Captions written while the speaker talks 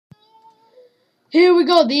Here we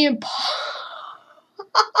go.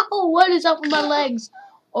 What is up with my legs?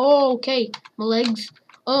 Oh, okay, my legs.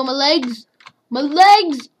 Oh, my legs. My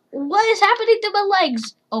legs. What is happening to my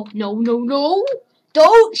legs? Oh, no, no, no.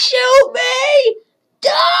 Don't shoot me.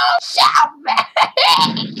 Don't shoot me.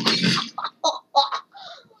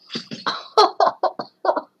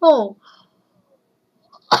 Oh.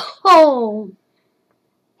 Oh.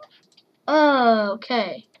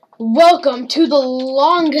 Okay. Welcome to the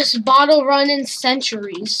longest bottle run in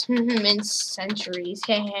centuries. In centuries.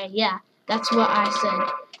 Yeah, that's what I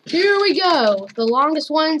said. Here we go. The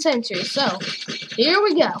longest one in centuries. So, here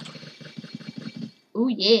we go. Ooh,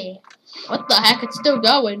 yeah. What the heck? It's still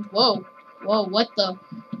going. Whoa. Whoa, what the?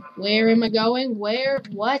 Where am I going? Where?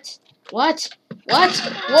 What? What? What?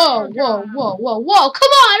 Whoa, whoa, whoa, whoa, whoa.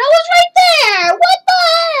 Come on, I was right there. What the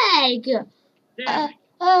heck?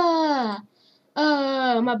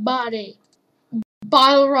 My body.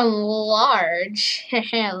 Bottle run large.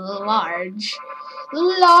 Large.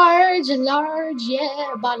 Large,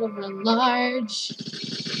 yeah. Bottle run large.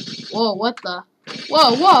 Whoa, what the?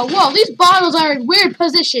 Whoa, whoa, whoa. These bottles are in weird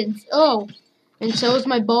positions. Oh. And so is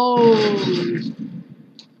my bowl.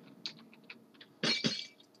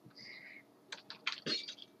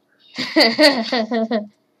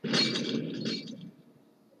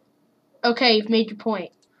 Okay, you've made your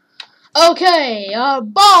point. Okay,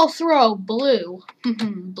 ball throw, blue.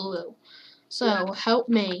 Blue. So, help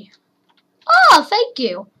me. Oh, thank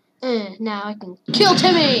you. Now I can kill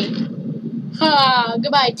Timmy. Ha,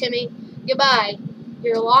 goodbye, Timmy. Goodbye.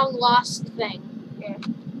 Your long lost thing. Yeah.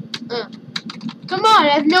 Come on, I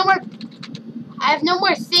have no more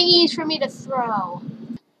thingies for me to throw.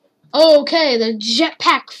 Okay, the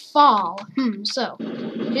jetpack fall. So,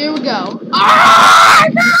 here we go. Ah,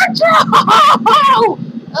 no!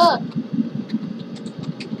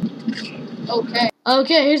 Okay.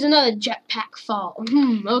 Okay, here's another jetpack fall.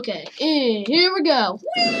 Okay. Here we go.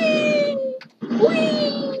 Whee!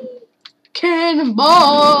 Whee!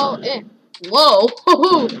 Cannonball! Whoa!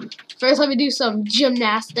 First, let me do some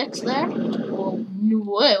gymnastics there.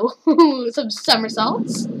 Whoa! Some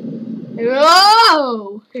somersaults.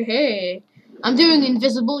 Whoa! Hey! I'm doing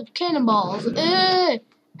invisible cannonballs.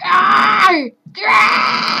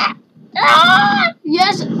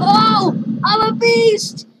 Yes! Oh! I'm a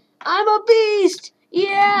beast! I'm a beast!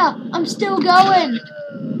 Yeah! I'm still going!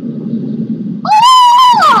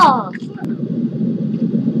 Oh!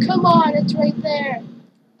 Come on, it's right there.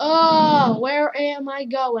 Oh, where am I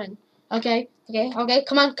going? Okay,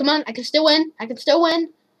 come on, I can still win.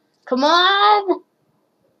 Come on!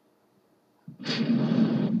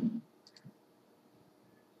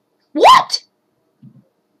 What?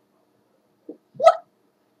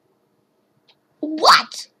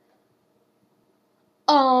 What?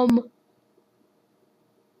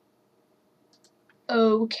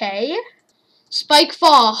 Okay. Spike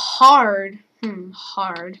fall hard.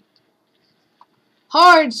 Hard.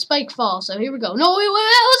 Hard spike fall. So here we go. No, wait,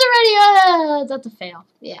 that was already that's a fail.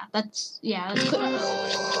 Yeah, that's yeah.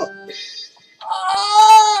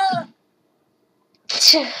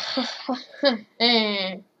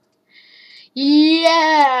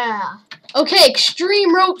 Okay,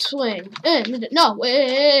 extreme rope swing. No,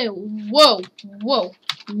 whoa, whoa.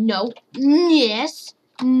 No. Yes.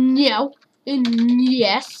 No.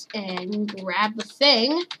 Yes. And grab the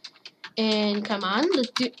thing. And come on,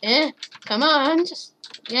 let's do, come on, just,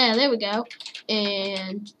 yeah, there we go.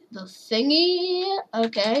 And the thingy,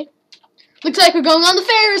 okay. Looks like we're going on the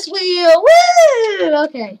Ferris wheel, woo!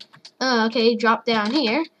 Okay, okay, drop down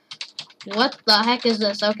here. What the heck is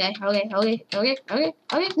this? Okay, no,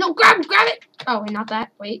 grab it! Oh, wait, not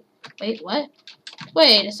that, wait, what?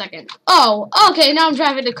 Wait a second. Oh, okay, now I'm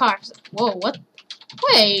driving the car. Whoa, what?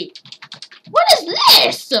 Wait, what is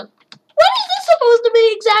this? What is this supposed to be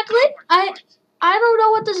exactly? I don't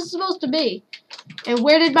know what this is supposed to be. And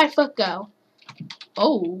where did my foot go?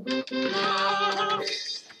 Oh.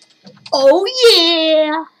 Oh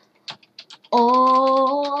yeah.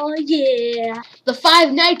 Oh yeah. The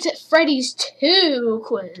Five Nights at Freddy's 2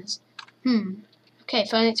 quiz. Okay,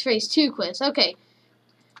 Five Nights at Freddy's 2 quiz. Okay.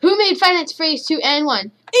 Who made Five Nights at Freddy's 2 and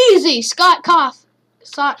 1? Easy! Scott Cawthon,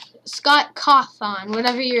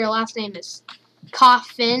 whatever your last name is.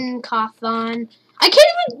 Cawthon. I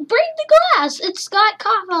can't even break the glass. It's Scott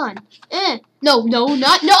Cawthon. No,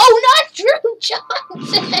 not Drew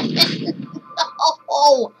Johnson.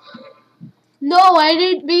 No. No, I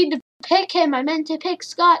didn't mean to pick him. I meant to pick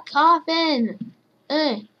Scott Cawthon.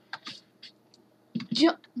 Oh.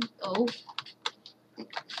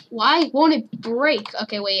 Why won't it break?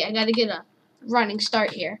 Okay, wait. I gotta get a running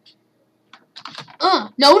start here.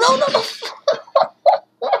 No.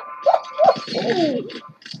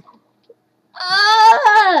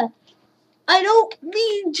 Ah! I don't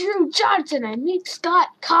mean Drew Johnson. I mean Scott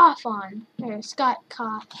Coffin. Or Scott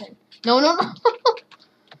Coffin. No, no, no.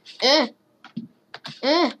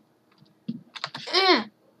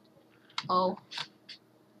 Oh.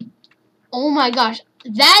 Oh my gosh.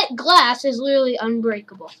 That glass is literally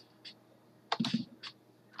unbreakable.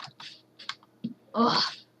 Ugh.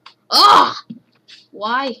 Ugh.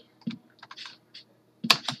 Why?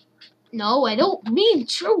 No, I don't mean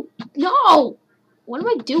true. No. What am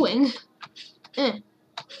I doing?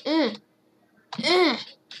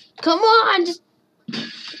 Come on. Just.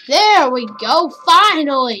 There we go.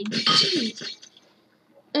 Finally. Jeez.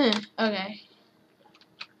 Okay.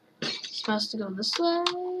 Supposed to go this way.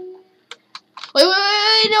 Wait, no,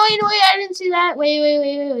 I didn't see that.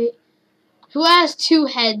 Wait. Who has 2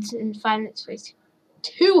 heads in 5 minutes space?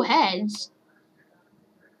 2 heads?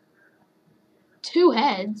 2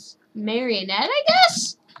 heads? Marionette, I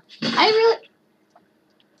guess? I really...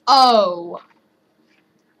 Oh.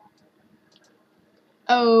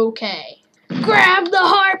 Okay. Grab the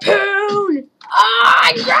harpoon! Ah,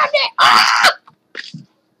 I grabbed it! Ah!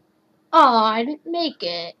 Oh, I didn't make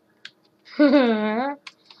it.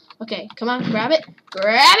 Okay, come on, grab it.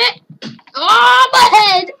 Grab it! Oh, my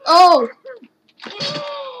head! Oh!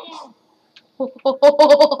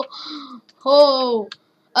 Oh,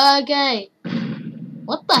 okay.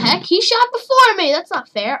 What the heck? He shot before me. That's not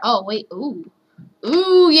fair. Oh, wait. Ooh.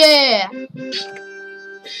 Ooh, yeah.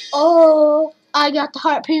 Oh, I got the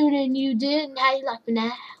harpoon and you didn't. How you like me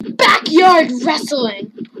now? Backyard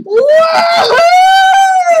wrestling. Woo!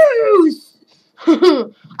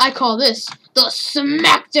 I call this the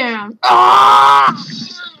Smackdown. Ah!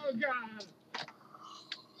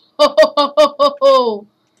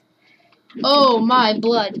 Oh, my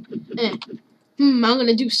blood. I'm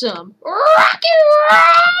gonna do some rock and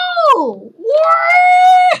roll! Woo!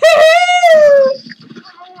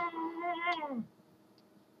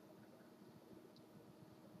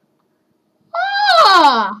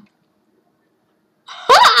 Ah!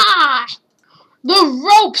 Ha! The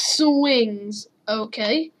rope swings.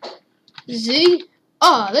 Okay. Z.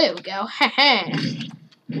 Oh, there we go. Ha ha.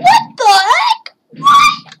 What the heck?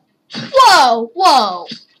 What? Whoa.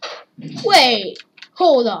 Wait.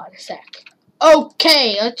 Hold on a sec.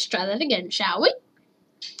 Okay, let's try that again, shall we?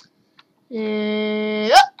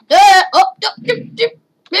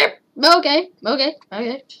 Okay.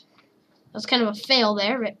 That's kind of a fail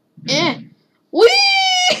there, but Whee!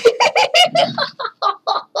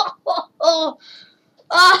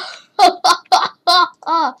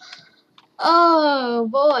 Oh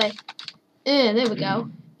boy. There we go.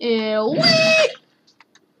 Whee!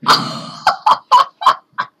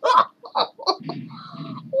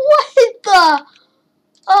 What the?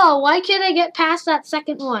 Oh, why can't I get past that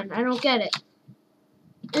second one? I don't get it.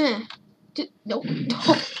 Nope.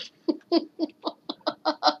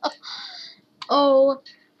 Oh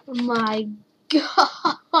my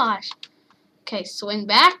gosh. Okay, swing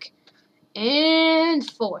back and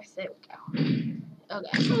forth. There we go.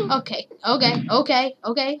 Okay. Oh!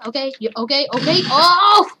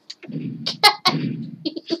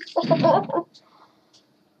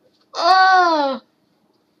 Oh!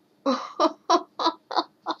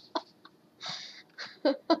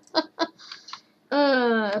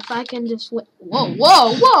 If I can just whoa!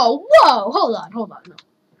 Hold on.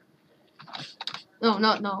 No.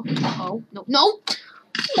 Oh, no.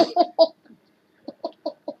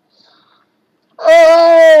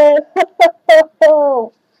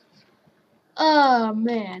 Oh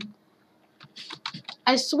man.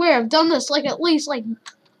 I swear I've done this at least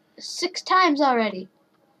 6 times already.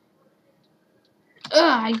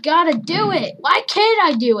 I gotta do it. Why can't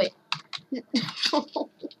I do it?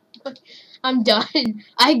 I'm done.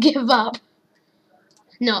 I give up.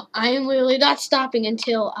 No, I am literally not stopping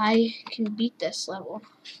until I can beat this level.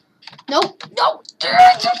 Nope.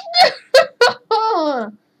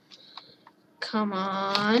 Come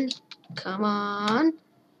on.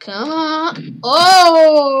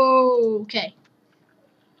 Oh, okay.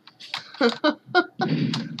 No,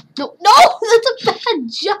 that's a bad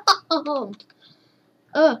jump.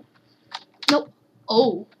 Nope.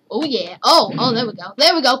 Oh yeah. Oh,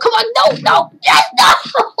 there we go. Come on, no. Yes, no.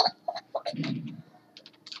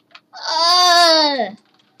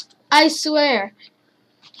 I swear,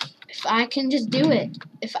 if I can just do it,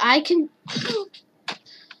 if I can.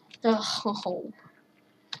 Oh.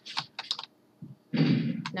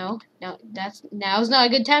 No, now's not a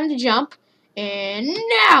good time to jump. And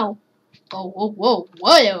now. Oh,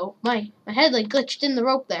 whoa! My head glitched in the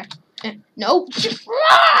rope there. No.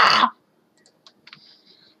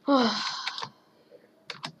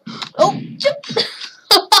 Oh,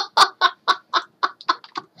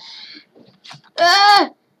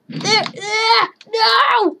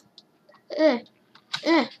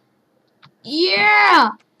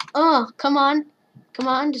 Come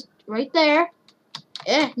on, just right there.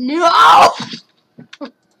 No!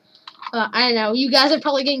 I know, you guys are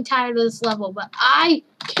probably getting tired of this level, but I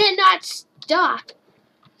cannot stop.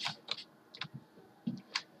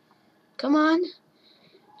 Come on.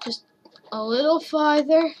 Just a little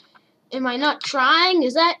farther. Am I not trying?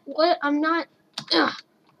 Is that what I'm not? Ugh.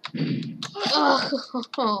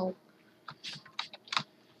 Oh!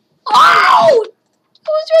 Oh! It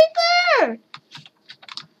was right there!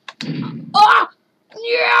 Oh!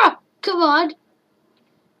 Yeah! Come on.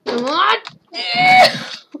 Come on. Yeah!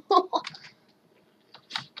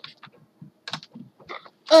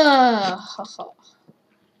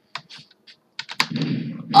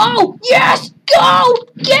 Oh, yes! Go!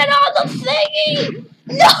 Get on the thingy!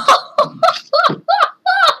 No!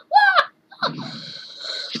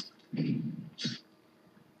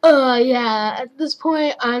 Yeah, at this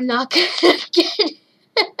point, I'm not gonna get it.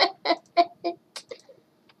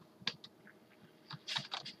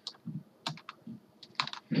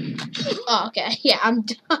 Oh, okay, yeah, I'm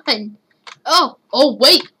done. Oh,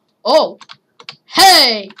 wait. Oh,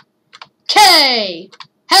 hey! Hey,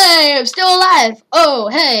 I'm still alive. Oh,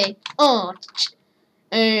 hey.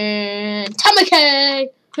 And Tamake,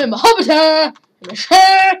 and Mahometer,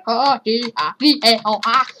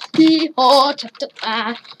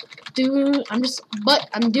 dude,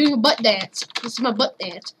 I'm doing a butt dance. This is my butt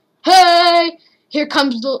dance. Hey, here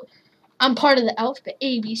comes I'm part of the alphabet.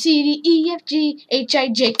 A, B, C, D, E, F, G, H, I,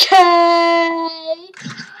 J, K.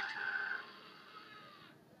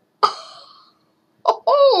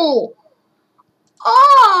 Oh!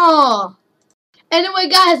 Oh! Anyway,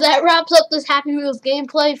 guys, that wraps up this Happy Wheels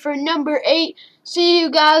gameplay for number 8. See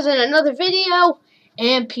you guys in another video,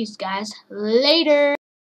 and peace, guys. Later.